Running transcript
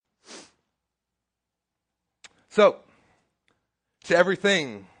So, to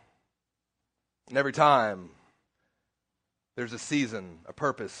everything and every time, there's a season, a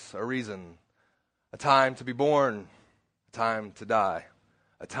purpose, a reason, a time to be born, a time to die,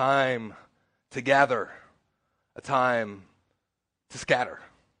 a time to gather, a time to scatter,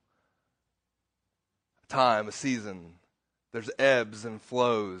 a time, a season. There's ebbs and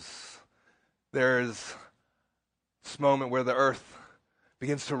flows. There's this moment where the earth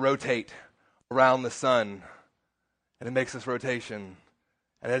begins to rotate around the sun, and it makes this rotation,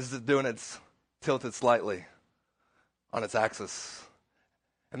 and as it's doing, it's tilted slightly on its axis.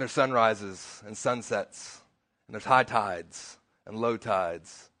 And there's sunrises and sunsets, and there's high tides and low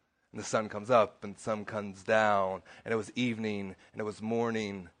tides, and the sun comes up and the sun comes down, and it was evening and it was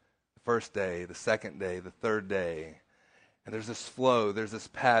morning, the first day, the second day, the third day. And there's this flow, there's this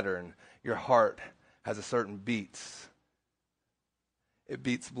pattern. Your heart has a certain beat. It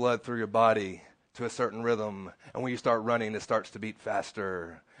beats blood through your body to a certain rhythm, and when you start running, it starts to beat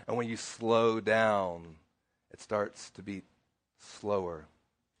faster. And when you slow down, it starts to beat slower.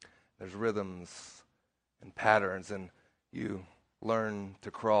 There's rhythms and patterns, and you learn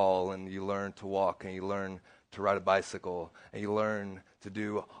to crawl, and you learn to walk, and you learn to ride a bicycle, and you learn to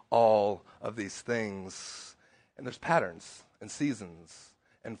do all of these things. And there's patterns and seasons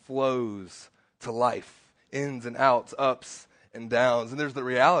and flows to life, ins and outs, ups and downs. And there's the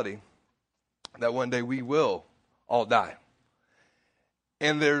reality that one day we will all die.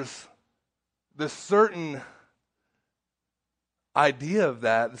 And there's this certain idea of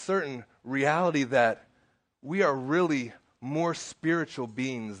that, the certain reality that we are really more spiritual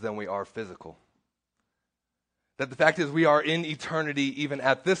beings than we are physical. That the fact is we are in eternity even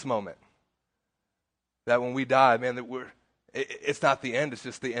at this moment. That when we die, man, that it's not the end, it's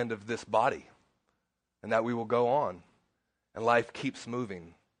just the end of this body. And that we will go on. And life keeps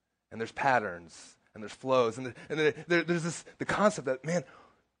moving. And there's patterns, and there's flows, and there's the concept that, man,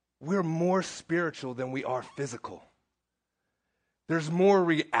 we're more spiritual than we are physical. There's more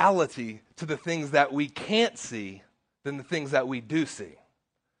reality to the things that we can't see than the things that we do see.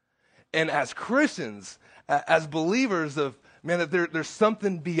 And as Christians, as believers of, man, that there's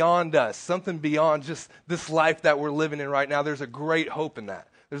something beyond us, something beyond just this life that we're living in right now. There's a great hope in that.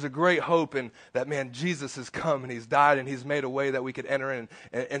 There's a great hope in that, man, Jesus has come and he's died and he's made a way that we could enter in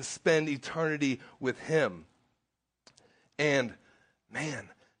and spend eternity with him. And, man,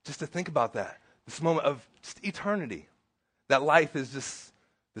 just to think about that, this moment of just eternity, that life is just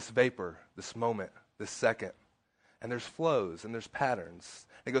this vapor, this moment, this second. And there's flows and there's patterns.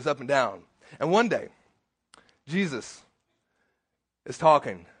 It goes up and down. And one day, Jesus is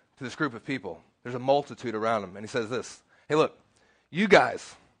talking to this group of people. There's a multitude around him. And he says this, hey, look, you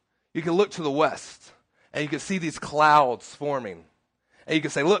guys, you can look to the west, and you can see these clouds forming. And you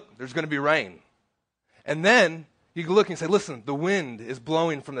can say, look, there's going to be rain. And then you can look and say, listen, the wind is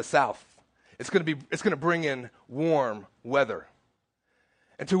blowing from the south. It's going to bring in warm weather.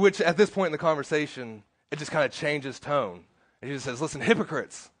 And to which, at this point in the conversation, it just kind of changes tone. And he just says, listen,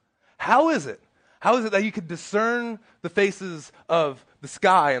 hypocrites, how is it that you can discern the faces of the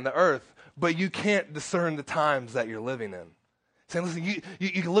sky and the earth, but you can't discern the times that you're living in? Saying, listen,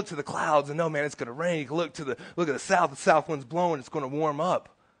 you can look to the clouds and know, man, it's going to rain. You can look at the south wind's blowing, it's going to warm up.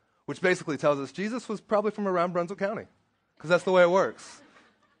 Which basically tells us Jesus was probably from around Brunswick County, because that's the way it works.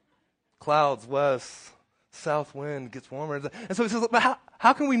 Clouds, west, south wind gets warmer. And so he says, but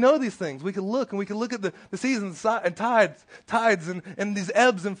how can we know these things? We can look, and we can look at the seasons and tides and these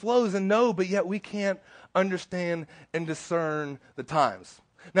ebbs and flows and know, but yet we can't understand and discern the times.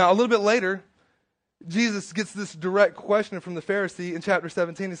 Now, a little bit later, Jesus gets this direct question from the Pharisee in chapter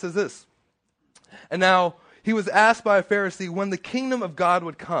 17. He says this, and now he was asked by a Pharisee when the kingdom of God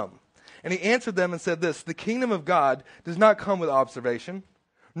would come. And he answered them and said this, the kingdom of God does not come with observation,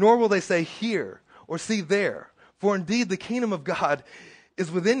 nor will they say here or see there, for indeed the kingdom of God is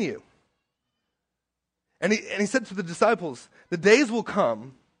within you. And he said to the disciples, the days will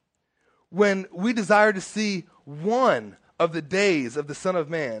come when we desire to see one of the days of the Son of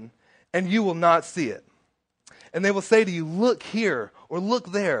Man, and you will not see it. And they will say to you, look here or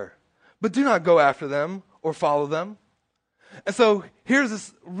look there, but do not go after them or follow them. And so here's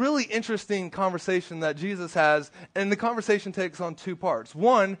this really interesting conversation that Jesus has, and the conversation takes on two parts.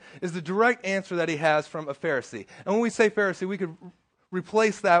 One is the direct answer that he has from a Pharisee. And when we say Pharisee, we could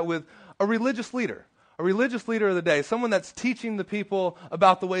replace that with a religious leader of the day, someone that's teaching the people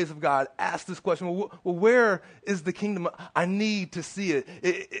about the ways of God. Ask this question, well, where is the kingdom? I need to see it.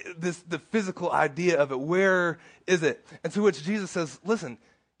 The physical idea of it, where is it? And to which Jesus says, listen,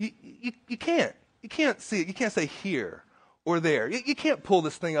 you can't see it. You can't say here or there. You can't pull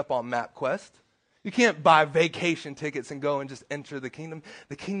this thing up on MapQuest. You can't buy vacation tickets and go and just enter the kingdom.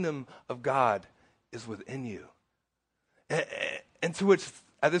 The kingdom of God is within you. And to which,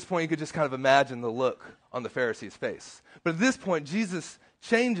 at this point, you could just kind of imagine the look on the Pharisee's face. But at this point, Jesus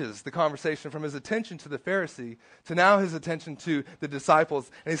changes the conversation from his attention to the Pharisee to now his attention to the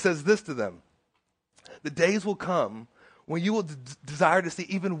disciples. And he says this to them: the days will come when you will desire to see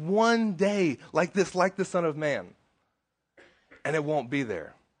even one day like this, like the Son of Man. And it won't be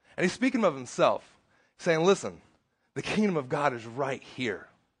there. And he's speaking of himself, saying, listen, the kingdom of God is right here.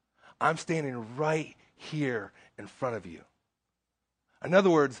 I'm standing right here in front of you. In other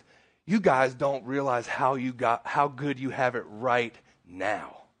words, you guys don't realize how good you have it right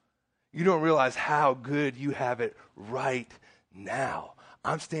now. You don't realize how good you have it right now.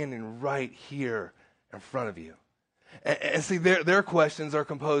 I'm standing right here in front of you. And see, their questions are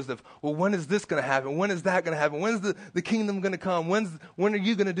composed of, well, when is this going to happen? When is that going to happen? When is the kingdom going to come? When are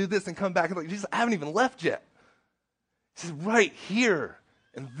you going to do this and come back? And like, Jesus, I haven't even left yet. He says, right here,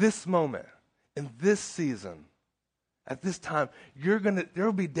 in this moment, in this season, at this time, there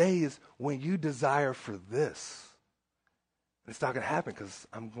will be days when you desire for this. And it's not going to happen because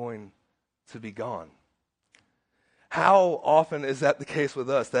I'm going to be gone. How often is that the case with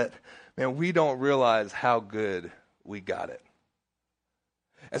us, that, man, we don't realize how good we got it?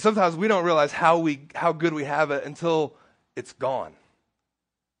 And sometimes we don't realize how good we have it until it's gone.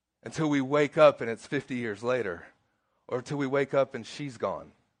 Until we wake up and it's 50 years later. Or until we wake up and she's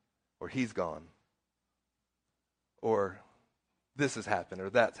gone. Or he's gone. Or this has happened or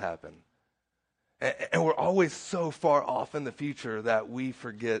that's happened. And we're always so far off in the future that we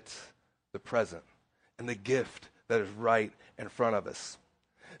forget the present and the gift that is right in front of us.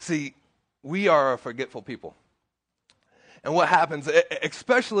 See, we are a forgetful people. And what happens,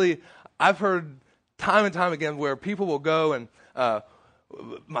 especially, I've heard time and time again where people will go and,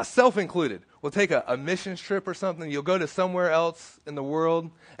 myself included, will take a missions trip or something. You'll go to somewhere else in the world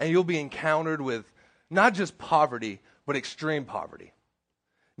and you'll be encountered with not just poverty, but extreme poverty.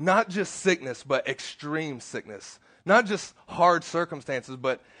 Not just sickness, but extreme sickness. Not just hard circumstances,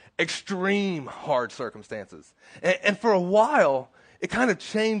 but extreme hard circumstances. And for a while, it kind of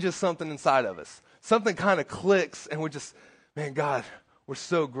changes something inside of us. Something kind of clicks, and we're just, man, God, we're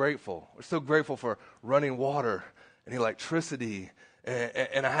so grateful. We're so grateful for running water and electricity.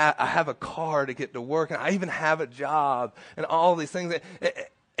 And I have a car to get to work, and I even have a job, and all these things.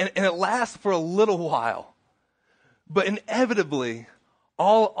 And it lasts for a little while. But inevitably,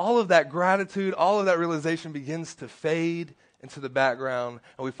 all of that gratitude, all of that realization begins to fade into the background,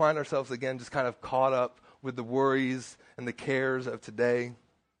 and we find ourselves again just kind of caught up with the worries and the cares of today,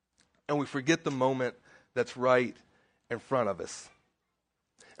 and we forget the moment that's right in front of us.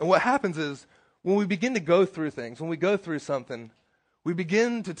 And what happens is, when we begin to go through things, when we go through something, we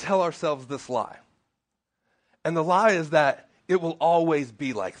begin to tell ourselves this lie. And the lie is that it will always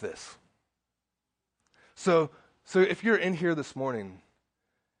be like this. So if you're in here this morning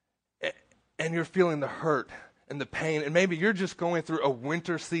and you're feeling the hurt and the pain, and maybe you're just going through a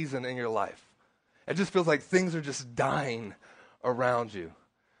winter season in your life, it just feels like things are just dying around you.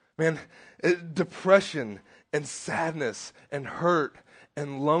 Man, depression and sadness and hurt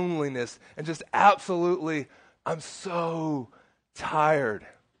and loneliness and just absolutely, I'm so tired.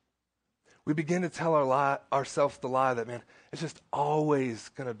 We begin to tell ourselves the lie that, man, it's just always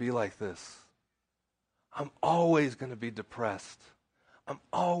going to be like this. I'm always going to be depressed. I'm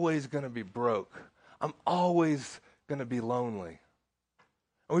always going to be broke. I'm always going to be lonely.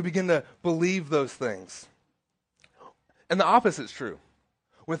 And we begin to believe those things. And the opposite's true.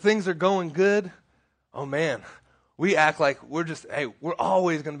 When things are going good, oh man, we act like we're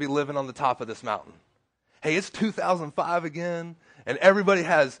always going to be living on the top of this mountain. Hey, it's 2005 again, and everybody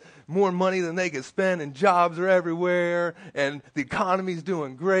has more money than they can spend, and jobs are everywhere, and the economy's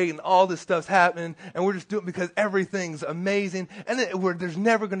doing great, and all this stuff's happening, and we're just doing it because everything's amazing, and there's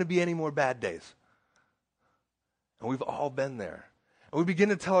never going to be any more bad days. And we've all been there. And we begin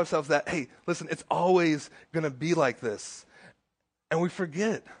to tell ourselves that, hey, listen, it's always going to be like this. And we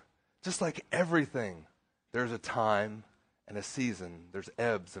forget, just like everything, there's a time and a season. There's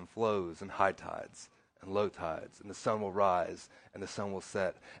ebbs and flows and high tides and low tides, and the sun will rise and the sun will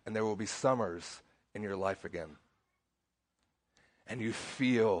set, and there will be summers in your life again. And you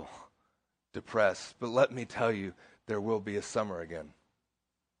feel depressed, but let me tell you, there will be a summer again.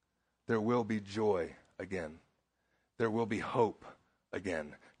 There will be joy again. There will be hope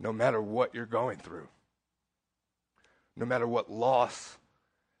again, no matter what you're going through. No matter what loss,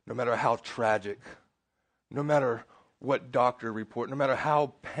 no matter how tragic, no matter what doctor report, no matter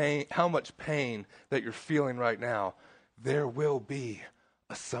how much pain that you're feeling right now, there will be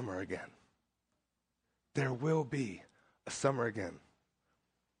a summer again. there will be a summer again.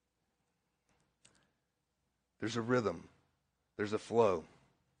 There's a rhythm. There's a flow.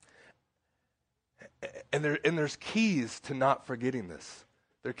 And there's keys to not forgetting this.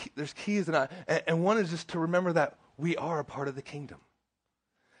 There's keys to not, and one is just to remember that we are a part of the kingdom.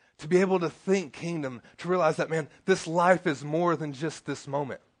 To be able to think kingdom, to realize that, man, this life is more than just this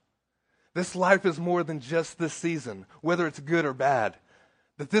moment. This life is more than just this season, whether it's good or bad.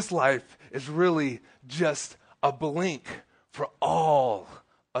 That this life is really just a blink for all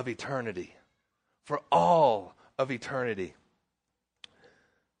of eternity. For all of eternity.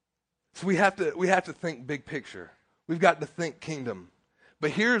 So we have to think big picture. We've got to think kingdom.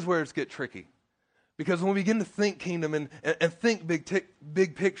 But here's where it's get tricky. Because when we begin to think kingdom and think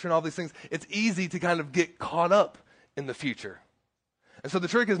big picture and all these things, it's easy to kind of get caught up in the future. And so the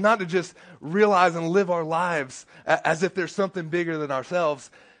trick is not to just realize and live our lives as if there's something bigger than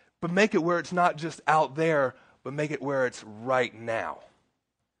ourselves, but make it where it's not just out there, but make it where it's right now.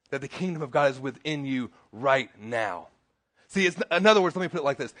 That the kingdom of God is within you right now. See, in other words, let me put it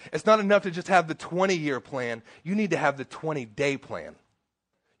like this. It's not enough to just have the 20-year plan. You need to have the 20-day plan.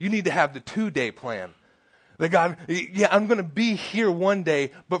 You need to have the 2-day plan. That God, yeah, I'm going to be here one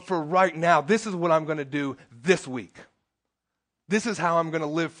day, but for right now, this is what I'm going to do this week. This is how I'm going to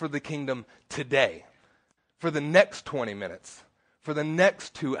live for the kingdom today. For the next 20 minutes. For the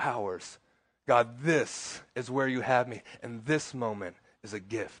next 2 hours. God, this is where you have me. And this moment is a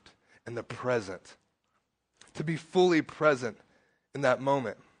gift. And the present. To be fully present in that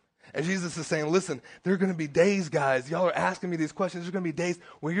moment. And Jesus is saying, listen, there are going to be days, guys, y'all are asking me these questions, there's going to be days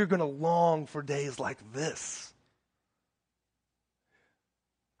where you're going to long for days like this.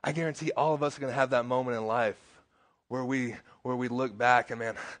 I guarantee all of us are going to have that moment in life where we look back and,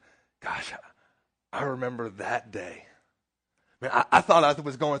 man, gosh, I remember that day. Man, I thought I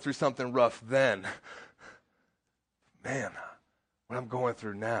was going through something rough then. Man, what I'm going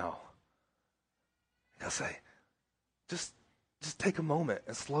through now. I say, just take a moment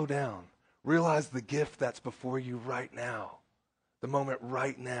and slow down. Realize the gift that's before you right now. The moment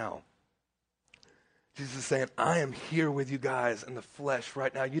right now. Jesus is saying, I am here with you guys in the flesh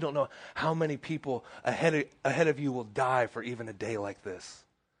right now. You don't know how many people ahead of you will die for even a day like this.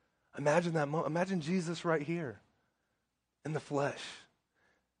 Imagine that moment. Imagine Jesus right here in the flesh.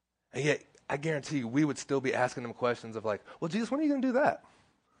 And yet, I guarantee you, we would still be asking him questions of like, well, Jesus, when are you going to do that?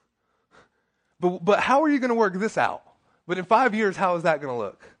 But how are you going to work this out? But in 5 years, how is that going to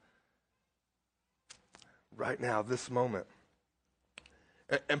look? Right now, this moment.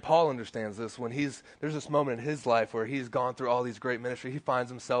 And Paul understands this when there's this moment in his life where he's gone through all these great ministry. He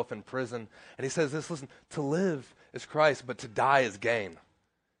finds himself in prison. And he says this, listen, to live is Christ, but to die is gain.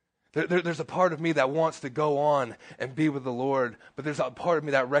 There's a part of me that wants to go on and be with the Lord, but there's a part of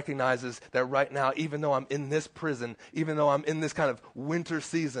me that recognizes that right now, even though I'm in this prison, even though I'm in this kind of winter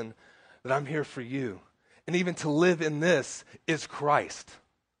season, that I'm here for you. And even to live in this is Christ.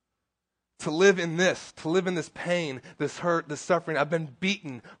 To live in this pain, this hurt, this suffering. I've been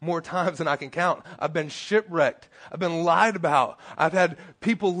beaten more times than I can count. I've been shipwrecked. I've been lied about. I've had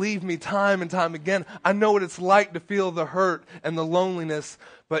people leave me time and time again. I know what it's like to feel the hurt and the loneliness.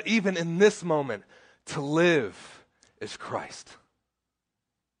 But even in this moment, to live is Christ.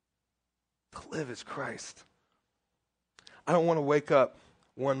 To live is Christ. I don't want to wake up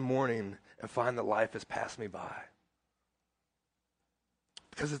one morning and find that life has passed me by.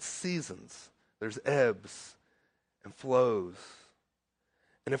 Because it's seasons. There's ebbs and flows.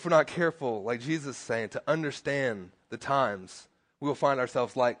 And if we're not careful, like Jesus is saying, to understand the times, we will find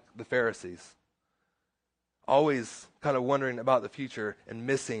ourselves like the Pharisees. Always kind of wondering about the future and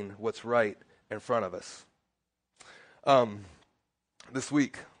missing what's right in front of us. This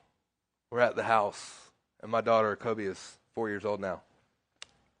week, we're at the house, and my daughter, Kobe, is 4 years old now.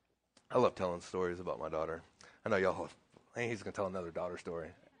 I love telling stories about my daughter. I know y'all, he's going to tell another daughter story.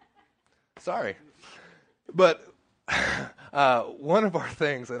 Sorry. But one of our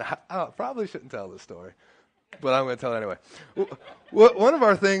things, and I probably shouldn't tell this story, but I'm going to tell it anyway. One of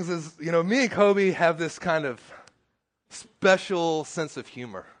our things is, me and Kobe have this kind of special sense of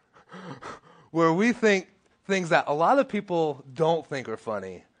humor where we think things that a lot of people don't think are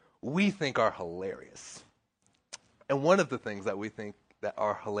funny, we think are hilarious. And one of the things that we think that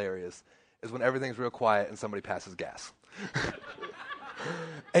are hilarious is when everything's real quiet and somebody passes gas.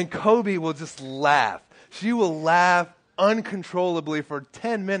 And Kobe will just laugh. She will laugh uncontrollably for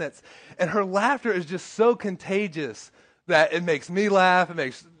 10 minutes. And her laughter is just so contagious that it makes me laugh, it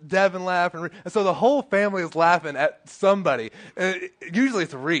makes Devin laugh, and so the whole family is laughing at somebody. Usually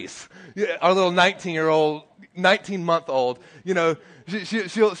it's Reese, our little 19-month-old.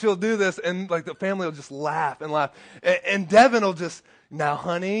 She'll do this, and like the family will just laugh and laugh, and Devin will just, now,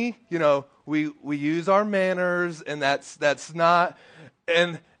 honey, we use our manners, and that's not,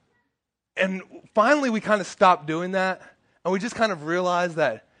 and finally we kind of stopped doing that, and we just kind of realized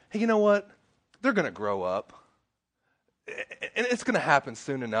that, hey, you know what? They're going to grow up, and it's going to happen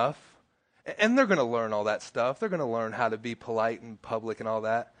soon enough, and they're going to learn all that stuff. They're going to learn how to be polite in public and all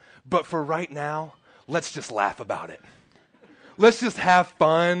that. But for right now, let's just laugh about it. Let's just have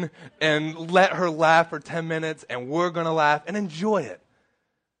fun and let her laugh for 10 minutes, and we're going to laugh and enjoy it.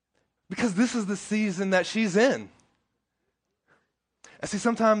 Because this is the season that she's in. And see,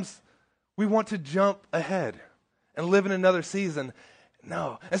 sometimes we want to jump ahead and live in another season.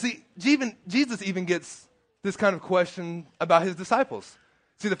 No. And see, Jesus even gets this kind of question about his disciples.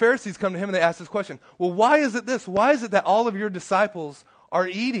 See, the Pharisees come to him and they ask this question. Well, why is it this? Why is it that all of your disciples are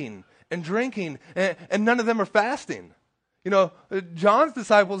eating and drinking and none of them are fasting? John's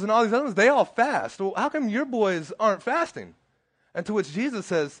disciples and all these others, they all fast. Well, how come your boys aren't fasting? And to which Jesus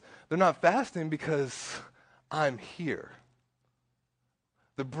says, they're not fasting because I'm here.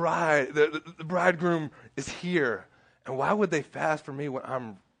 The bridegroom is here. And why would they fast for me when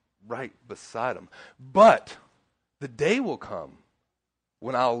I'm right beside them? But the day will come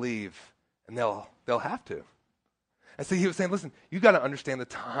when I'll leave and they'll have to. And so he was saying, listen, you got to understand the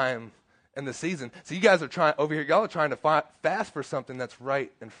time and the season. So you guys are trying over here, y'all are trying to fast for something that's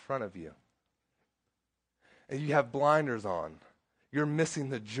right in front of you. And you have blinders on. You're missing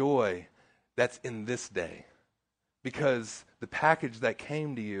the joy that's in this day because the package that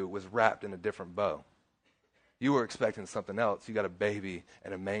came to you was wrapped in a different bow. You were expecting something else. You got a baby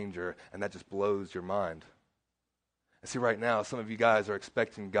and a manger, and that just blows your mind. And see, right now, some of you guys are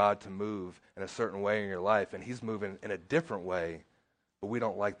expecting God to move in a certain way in your life, and he's moving in a different way, but we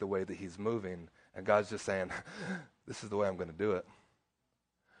don't like the way that he's moving. And God's just saying, this is the way I'm going to do it.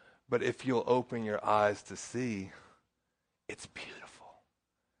 But if you'll open your eyes to see, it's beautiful.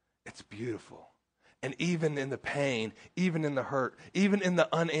 It's beautiful. And even in the pain, even in the hurt, even in the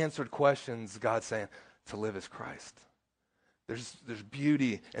unanswered questions, God's saying, to live as Christ. There's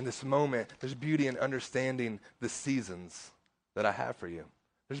beauty in this moment. There's beauty in understanding the seasons that I have for you.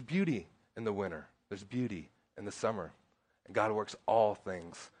 There's beauty in the winter. There's beauty in the summer. And God works all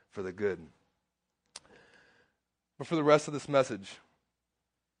things for the good. But for the rest of this message,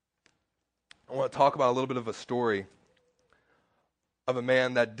 I want to talk about a little bit of a story of a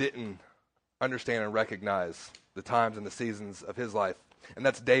man that didn't understand and recognize the times and the seasons of his life. And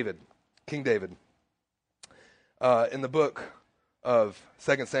that's David, King David. In the book of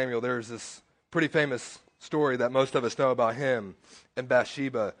 2 Samuel, there's this pretty famous story that most of us know about him and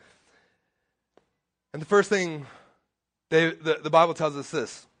Bathsheba. And the first thing the Bible tells us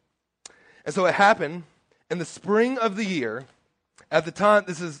this. And so it happened in the spring of the year, at the time,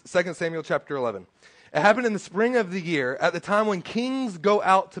 this is 2 Samuel chapter 11. It happened in the spring of the year, at the time when kings go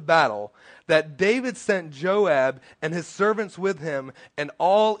out to battle, that David sent Joab and his servants with him and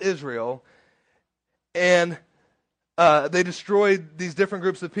all Israel, and they destroyed these different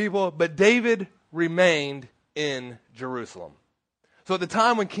groups of people, but David remained in Jerusalem. So at the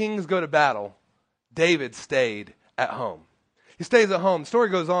time when kings go to battle, David stayed at home. He stays at home. The story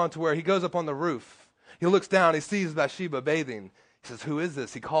goes on to where he goes up on the roof. He looks down. He sees Bathsheba bathing. He says, who is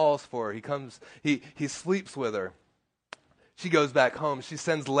this? He calls for her. He comes. He sleeps with her. She goes back home. She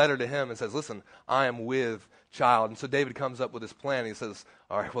sends a letter to him and says, listen, I am with child. And so David comes up with his plan. He says,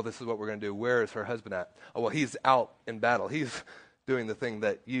 all right, well, this is what we're going to do. Where is her husband at? Oh, well, he's out in battle. He's doing the thing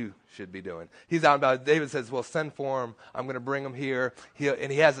that you should be doing. He's out in battle. David says, well, send for him. I'm going to bring him here.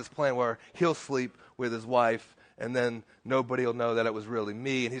 And he has this plan where he'll sleep with his wife, and then nobody will know that it was really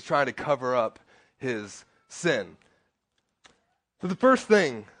me. And he's trying to cover up his sin. So the first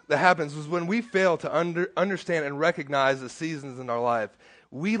thing that happens is when we fail to understand and recognize the seasons in our life,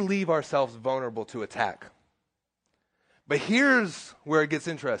 we leave ourselves vulnerable to attack. But here's where it gets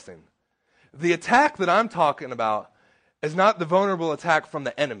interesting. The attack that I'm talking about is not the vulnerable attack from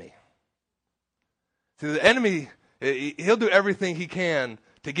the enemy. See, the enemy, he'll do everything he can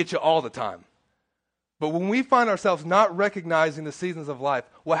to get you all the time. But when we find ourselves not recognizing the seasons of life,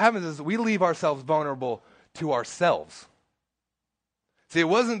 what happens is we leave ourselves vulnerable to ourselves. See, it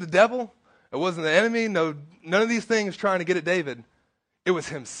wasn't the devil. It wasn't the enemy. No, none of these things trying to get at David. It was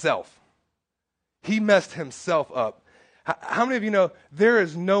himself. He messed himself up. How many of you know there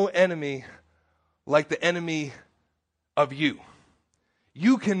is no enemy like the enemy of you?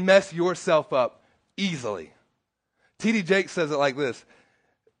 You can mess yourself up easily. T.D. Jakes says it like this: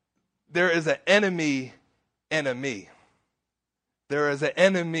 there is an enemy in a me. There is an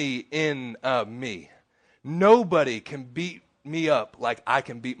enemy in me. Nobody can beat me up like I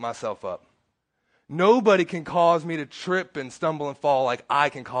can beat myself up. Nobody can cause me to trip and stumble and fall like I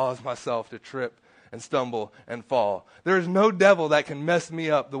can cause myself to trip and stumble and fall. There is no devil that can mess me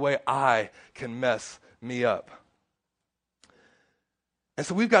up the way I can mess me up. And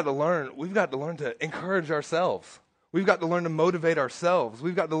so we've got to learn to encourage ourselves. We've got to learn to motivate ourselves.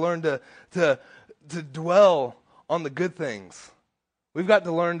 We've got to learn to dwell on the good things. We've got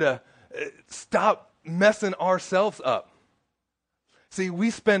to learn to stop messing ourselves up. See,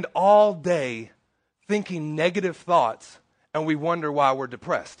 we spend all day thinking negative thoughts, and we wonder why we're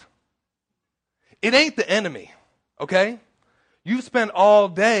depressed. It ain't the enemy, okay? You've spent all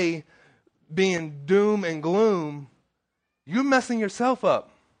day being doom and gloom. You're messing yourself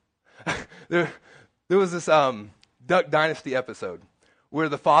up. There was this Duck Dynasty episode where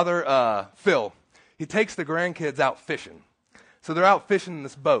the father, Phil, he takes the grandkids out fishing. So they're out fishing in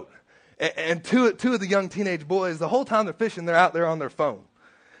this boat. And two of the young teenage boys, the whole time they're fishing, they're out there on their phone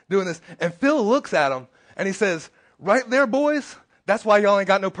doing this. And Phil looks at them and he says, right there, boys, that's why y'all ain't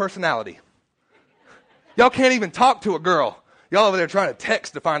got no personality. Y'all can't even talk to a girl. Y'all over there trying to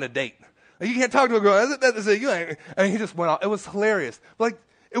text to find a date. Like, you can't talk to a girl. You ain't. And he just went off. It was hilarious. Like,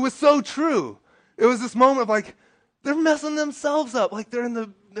 it was so true. It was this moment of like, they're messing themselves up. Like they're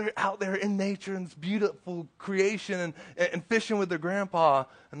out there in nature and this beautiful creation and fishing with their grandpa.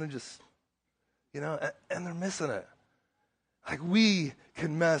 And they're just, and they're missing it. Like we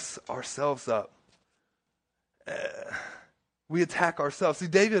can mess ourselves up. We attack ourselves. See,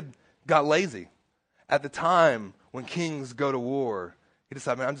 David got lazy. At the time when kings go to war, he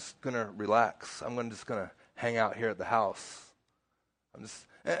decided, man, I'm just going to relax. I'm just going to hang out here at the house.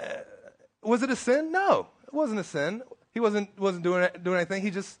 Was it a sin? No, it wasn't a sin. He wasn't doing anything. He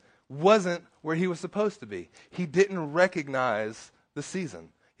just wasn't where he was supposed to be. He didn't recognize the season.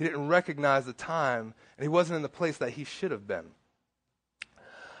 He didn't recognize the time, and he wasn't in the place that he should have been.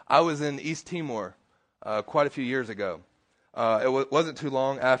 I was in East Timor quite a few years ago. It wasn't too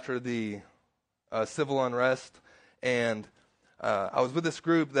long after the civil unrest, and I was with this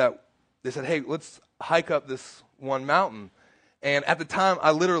group that they said, hey, let's hike up this one mountain. And at the time,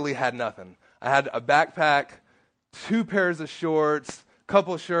 I literally had nothing. I had a backpack, 2 pairs of shorts,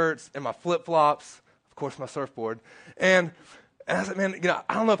 couple of shirts, and my flip-flops, of course, my surfboard. And I said, man,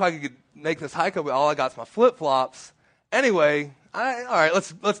 I don't know if I could make this hike up, but all I got is my flip-flops. Anyway, all right,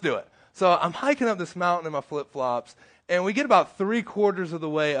 let's do it. So I'm hiking up this mountain in my flip-flops, and we get about 3/4 of the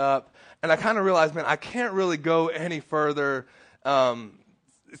way up, and I kind of realized, man, I can't really go any further.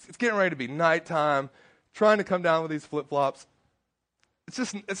 It's getting ready to be nighttime, trying to come down with these flip-flops.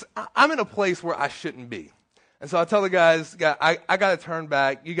 I'm in a place where I shouldn't be. And so I tell the guys, I got to turn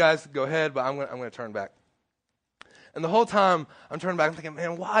back. You guys go ahead, but I'm going to turn back. And the whole time I'm turning back, I'm thinking,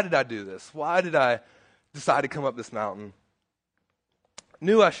 man, why did I do this? Why did I decide to come up this mountain?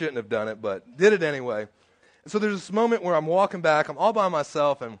 Knew I shouldn't have done it, but did it anyway. And so there's this moment where I'm walking back. I'm all by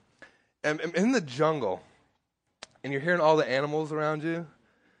myself, and in the jungle, and you're hearing all the animals around you,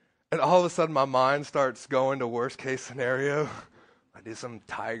 and all of a sudden my mind starts going to worst case scenario. I do some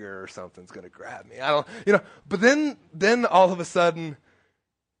tiger or something's going to grab me. But then all of a sudden,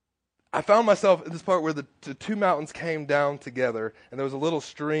 I found myself in this part where the 2 mountains came down together, and there was a little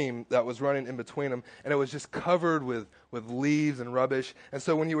stream that was running in between them, and it was just covered with leaves and rubbish. And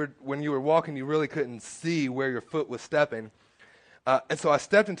so when you were walking, you really couldn't see where your foot was stepping. And so I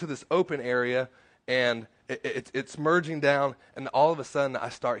stepped into this open area, and it's merging down, and all of a sudden I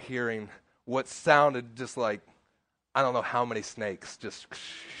start hearing what sounded just like, I don't know how many snakes, just.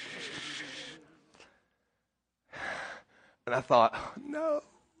 And I thought, oh, no,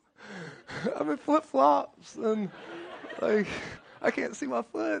 I'm in flip-flops, and I can't see my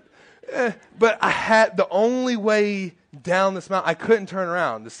foot. But I had the only way down this mountain. I couldn't turn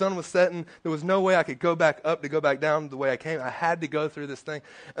around. The sun was setting. There was no way I could go back up to go back down the way I came. I had to go through this thing.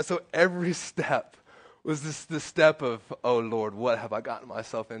 And so every step was this step of, oh, Lord, what have I gotten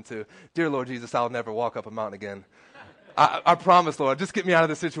myself into? Dear Lord Jesus, I'll never walk up a mountain again. I promise, Lord, just get me out of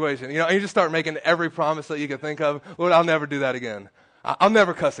this situation. And you just start making every promise that you can think of. Lord, I'll never do that again. I'll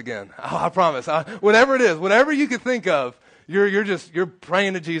never cuss again. I promise. Whatever it is, whatever you can think of, you're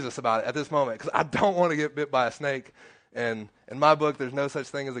praying to Jesus about it at this moment, because I don't want to get bit by a snake. And in my book, there's no such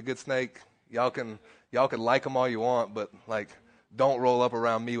thing as a good snake. Y'all can like them all you want, but don't roll up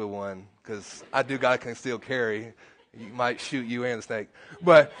around me with one, because I do got concealed carry. You might shoot you and the snake.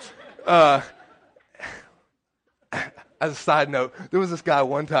 But as a side note, there was this guy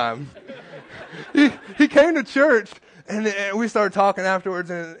one time. He came to church, And we started talking afterwards,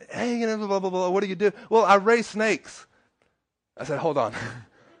 and hey, blah, blah, blah, what do you do? Well, I raise snakes. I said, hold on.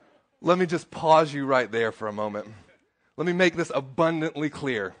 Let me just pause you right there for a moment. Let me make this abundantly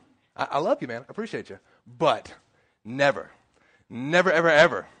clear. I love you, man. I appreciate you. But never, ever,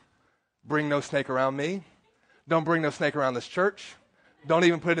 ever bring no snake around me. Don't bring no snake around this church. Don't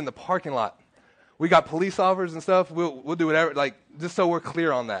even put it in the parking lot. We got police officers and stuff. We'll do whatever, just so we're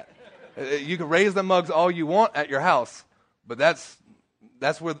clear on that. You can raise the mugs all you want at your house, but that's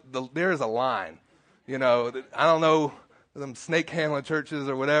where there is a line. I don't know, them snake handling churches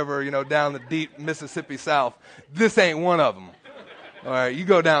or whatever, down the deep Mississippi South. This ain't one of them. All right, you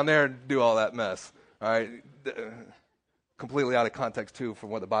go down there and do all that mess. All right, completely out of context too from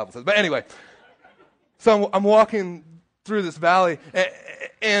what the Bible says. But anyway, so I'm walking through this valley,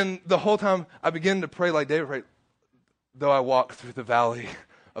 and the whole time I begin to pray like David prayed, though I walk through the valley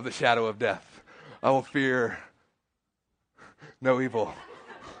of the shadow of death, I will fear no evil.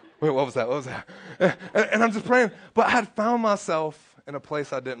 Wait, what was that? And I'm just praying, but I had found myself in a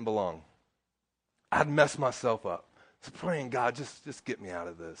place I didn't belong. I'd messed myself up. So praying, God, just get me out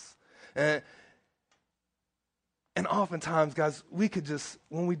of this. And oftentimes, guys, we could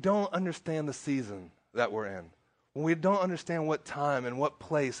when we don't understand the season that we're in, when we don't understand what time and what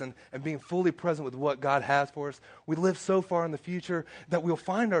place and being fully present with what God has for us, we live so far in the future that we'll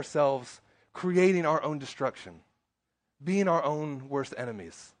find ourselves creating our own destruction, being our own worst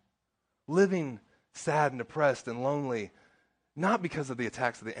enemies, living sad and depressed and lonely, not because of the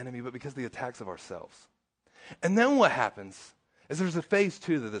attacks of the enemy, but because of the attacks of ourselves. And then what happens is there's a phase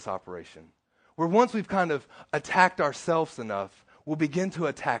 2 to this operation, where once we've kind of attacked ourselves enough, we'll begin to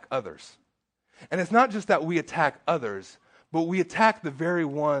attack others. And it's not just that we attack others, but we attack the very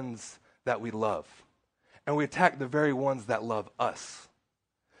ones that we love. And we attack the very ones that love us.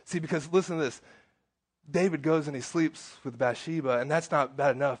 See, because listen to this. David goes and he sleeps with Bathsheba, and that's not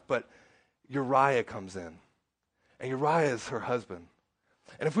bad enough, but Uriah comes in. And Uriah is her husband.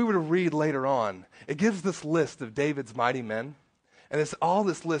 And if we were to read later on, it gives this list of David's mighty men. And it's all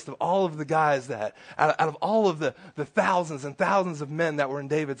this list of all of the guys that, out of all of the thousands and thousands of men that were in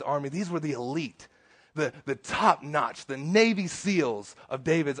David's army, these were the elite, the top notch, the Navy SEALs of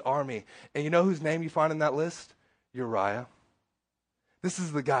David's army. And you know whose name you find in that list? Uriah. This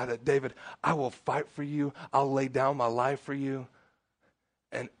is the guy that David, I will fight for you. I'll lay down my life for you.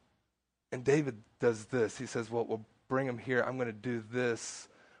 And David does this. He says, well, we'll bring him here. I'm going to do this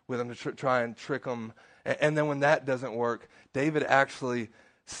with him to try and trick him. And then when that doesn't work, David actually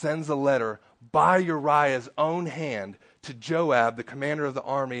sends a letter by Uriah's own hand to Joab, the commander of the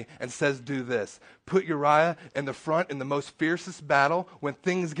army, and says, do this. Put Uriah in the front in the most fiercest battle. When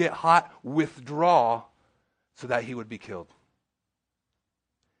things get hot, withdraw so that he would be killed.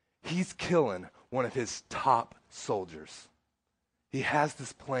 He's killing one of his top soldiers. He has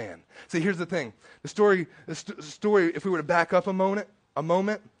this plan. See, here's the thing. The story, if we were to back up a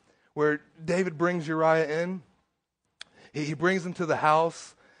moment where David brings Uriah in, he brings him to the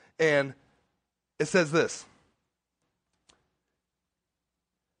house, and it says this,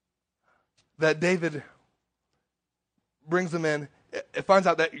 that David brings him in. It finds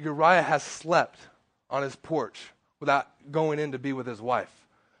out that Uriah has slept on his porch without going in to be with his wife.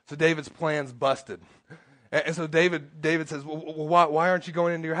 So David's plan's busted. And so David says, well, why aren't you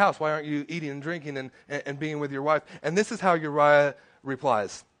going into your house? Why aren't you eating and drinking and being with your wife? And this is how Uriah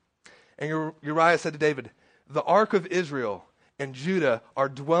replies. And Uriah said to David, the ark of Israel and Judah are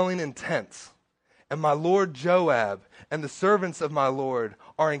dwelling in tents, and my lord Joab and the servants of my lord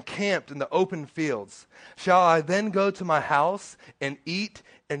are encamped in the open fields. Shall I then go to my house and eat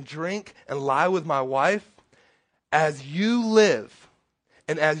and drink and lie with my wife? As you live,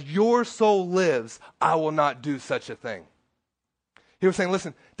 and as your soul lives, I will not do such a thing. He was saying,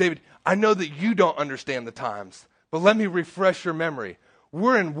 listen, David, I know that you don't understand the times, but let me refresh your memory.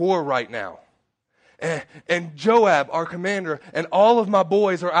 We're in war right now. And Joab, our commander, and all of my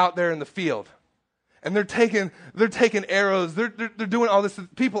boys are out there in the field. And they're taking arrows. They're doing all this.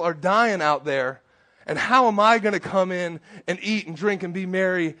 People are dying out there. And how am I going to come in and eat and drink and be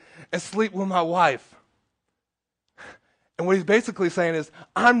merry and sleep with my wife? And what he's basically saying is,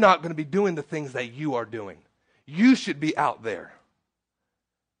 I'm not going to be doing the things that you are doing. You should be out there.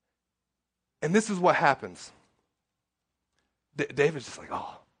 And this is what happens. David's just like,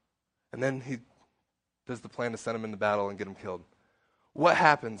 oh. And then he does the plan to send him into battle and get him killed. What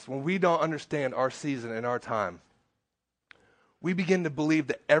happens when we don't understand our season and our time? We begin to believe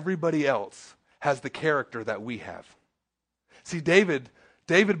that everybody else has the character that we have. See, David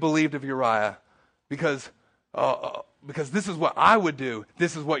believed of Uriah because this is what I would do,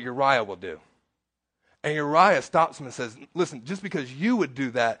 this is what Uriah will do. And Uriah stops him and says, listen, just because you would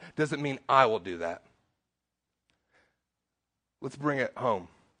do that doesn't mean I will do that. Let's bring it home.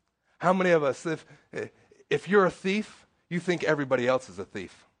 How many of us, if you're a thief, you think everybody else is a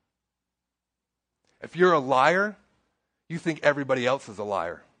thief? If you're a liar, you think everybody else is a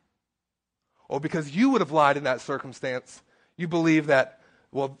liar. Or because you would have lied in that circumstance, you believe that,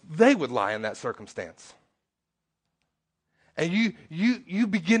 well, they would lie in that circumstance. And you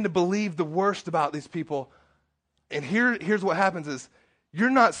begin to believe the worst about these people. And here's what happens is, you're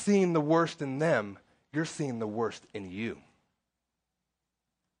not seeing the worst in them, you're seeing the worst in you.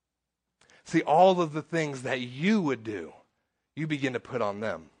 See, all of the things that you would do, you begin to put on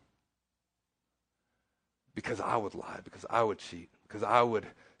them. Because I would lie, because I would cheat, because I would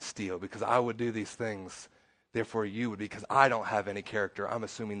steal, because I would do these things, therefore you would, because I don't have any character, I'm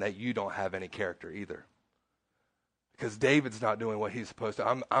assuming that you don't have any character either. Because David's not doing what he's supposed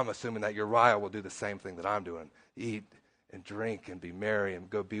to, I'm assuming that Uriah will do the same thing that I'm doing. Eat and drink and be merry and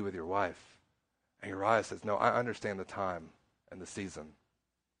go be with your wife. And Uriah says, no, I understand the time and the season.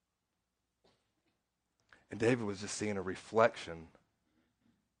 And David was just seeing a reflection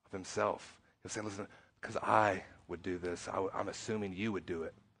of himself. He was saying, listen, because I would do this, I'm assuming you would do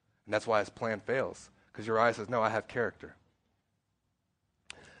it. And that's why his plan fails. Because Uriah says, no, I have character.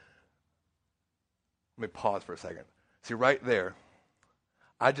 Let me pause for a second. See, right there,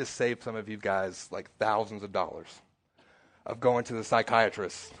 I just saved some of you guys like thousands of dollars of going to the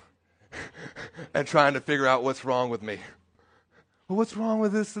psychiatrist and trying to figure out what's wrong with me. Well, what's wrong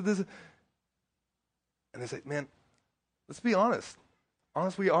with this? And they say, man, let's be honest.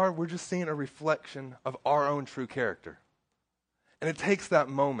 Honest we are, we're just seeing a reflection of our own true character. And it takes that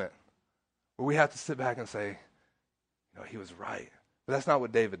moment where we have to sit back and say, he was right. But that's not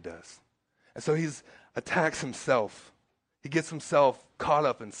what David does. And so he attacks himself. He gets himself caught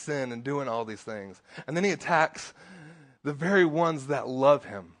up in sin and doing all these things. And then he attacks the very ones that love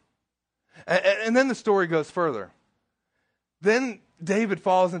him. And then the story goes further. Then David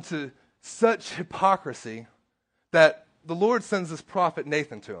falls into such hypocrisy that the Lord sends this prophet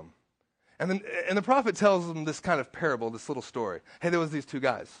Nathan to him. And the prophet tells him this kind of parable, this little story. Hey, there was these two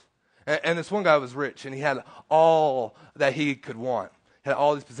guys. And this one guy was rich, and he had all that he could want. He had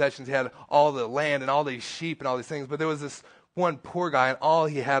all these possessions. He had all the land and all these sheep and all these things. But there was this one poor guy, and all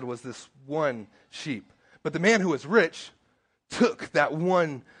he had was this one sheep. But the man who was rich took that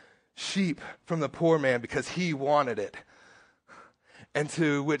one sheep from the poor man because he wanted it. And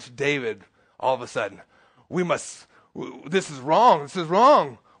to which David, all of a sudden, this is wrong.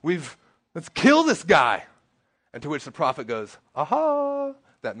 Let's kill this guy. And to which the prophet goes, aha,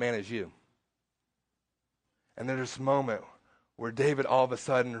 that man is you. And there's this moment where David all of a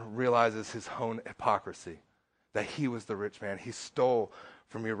sudden realizes his own hypocrisy, that he was the rich man. He stole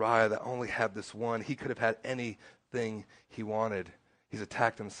from Uriah that only had this one. He could have had anything he wanted. He's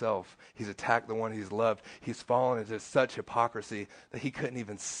attacked himself. He's attacked the one he's loved. He's fallen into such hypocrisy that he couldn't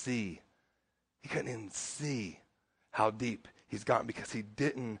even see. He couldn't even see how deep he's gotten because he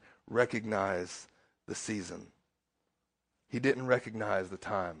didn't recognize the season. He didn't recognize the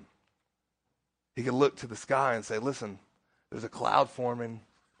time. He could look to the sky and say, listen, there's a cloud forming.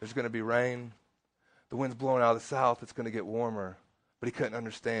 There's going to be rain. The wind's blowing out of the south. It's going to get warmer. But he couldn't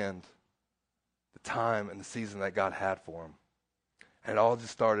understand the time and the season that God had for him. And it all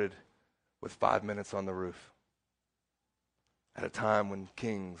just started with 5 minutes on the roof. At a time when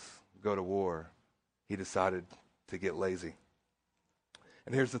kings go to war, he decided to get lazy.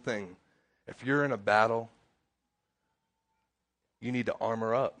 And here's the thing. If you're in a battle, you need to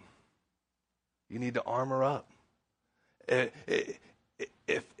armor up. You need to armor up.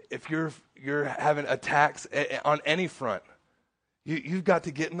 If you're having attacks on any front, you've got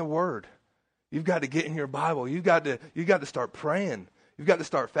to get in the Word. You've got to get in your Bible. You've got to start praying. You've got to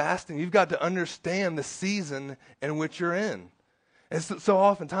start fasting. You've got to understand the season in which you're in. And so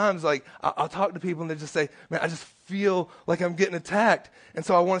oftentimes, like, I'll talk to people and they just say, man, I just feel like I'm getting attacked. And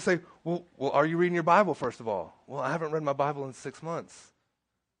so I want to say, well, are you reading your Bible, first of all? Well, I haven't read my Bible in 6 months.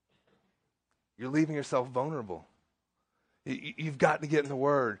 You're leaving yourself vulnerable. You've got to get in the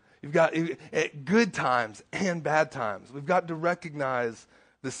Word. You've got at good times and bad times. We've got to recognize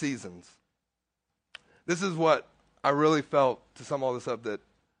the seasons. This is what I really felt, to sum all this up, that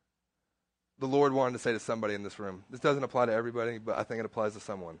the Lord wanted to say to somebody in this room. This doesn't apply to everybody, but I think it applies to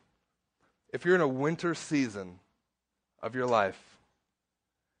someone. If you're in a winter season of your life,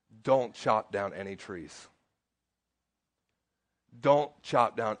 don't chop down any trees. Don't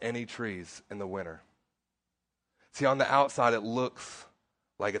chop down any trees in the winter. See, on the outside, it looks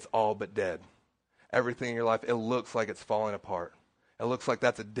like it's all but dead. Everything in your life, it looks like it's falling apart. It looks like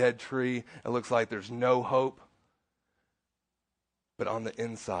that's a dead tree. It looks like there's no hope. But on the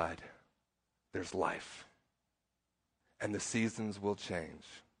inside, there's life. And the seasons will change.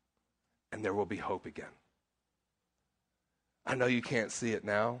 And there will be hope again. I know you can't see it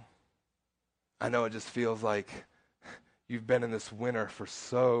now. I know it just feels like you've been in this winter for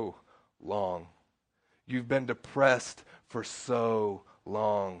so long. You've been depressed for so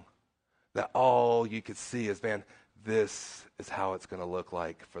long that all you could see is, man, this is how it's going to look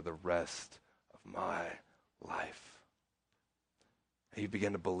like for the rest of my life. And you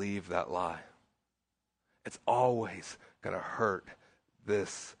begin to believe that lie. It's always going to hurt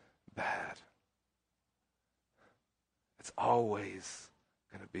this bad. It's always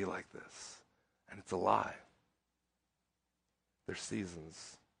going to be like this. And it's a lie. There's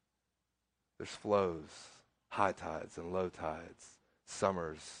seasons. There's flows, high tides and low tides,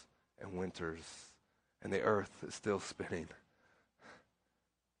 summers and winters, and the earth is still spinning.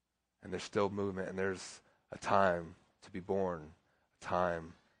 And there's still movement, and there's a time to be born, a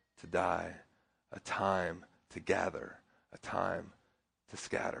time to die, a time to gather, a time to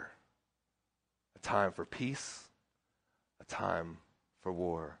scatter, a time for peace, a time for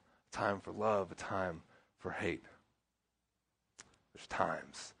war, a time for love, a time for hate. There's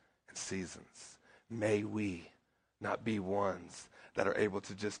times and seasons. May we not be ones that are able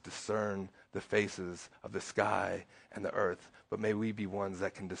to just discern the faces of the sky and the earth, but may we be ones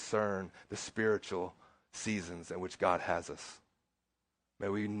that can discern the spiritual seasons in which God has us. May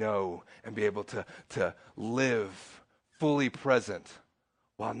we know and be able to live fully present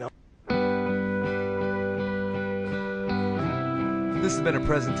while knowing. This has been a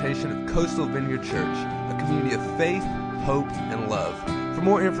presentation of Coastal Vineyard Church, a community of faith, hope, and love. For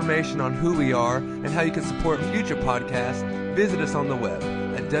more information on who we are and how you can support future podcasts, visit us on the web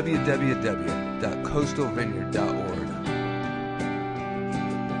at www.coastalvineyard.org.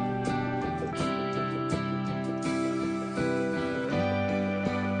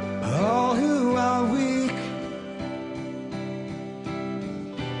 All who are weak,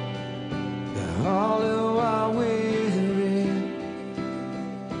 all who are weary,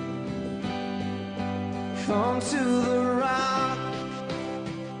 come to the rock,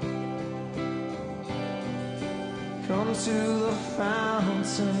 come to the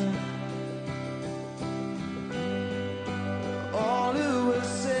fountain. All who have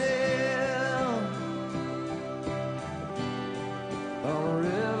sailed on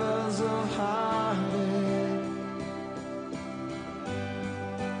rivers of heartache,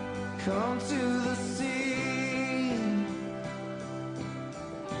 come to the sea,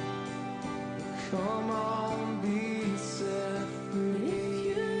 come on, be set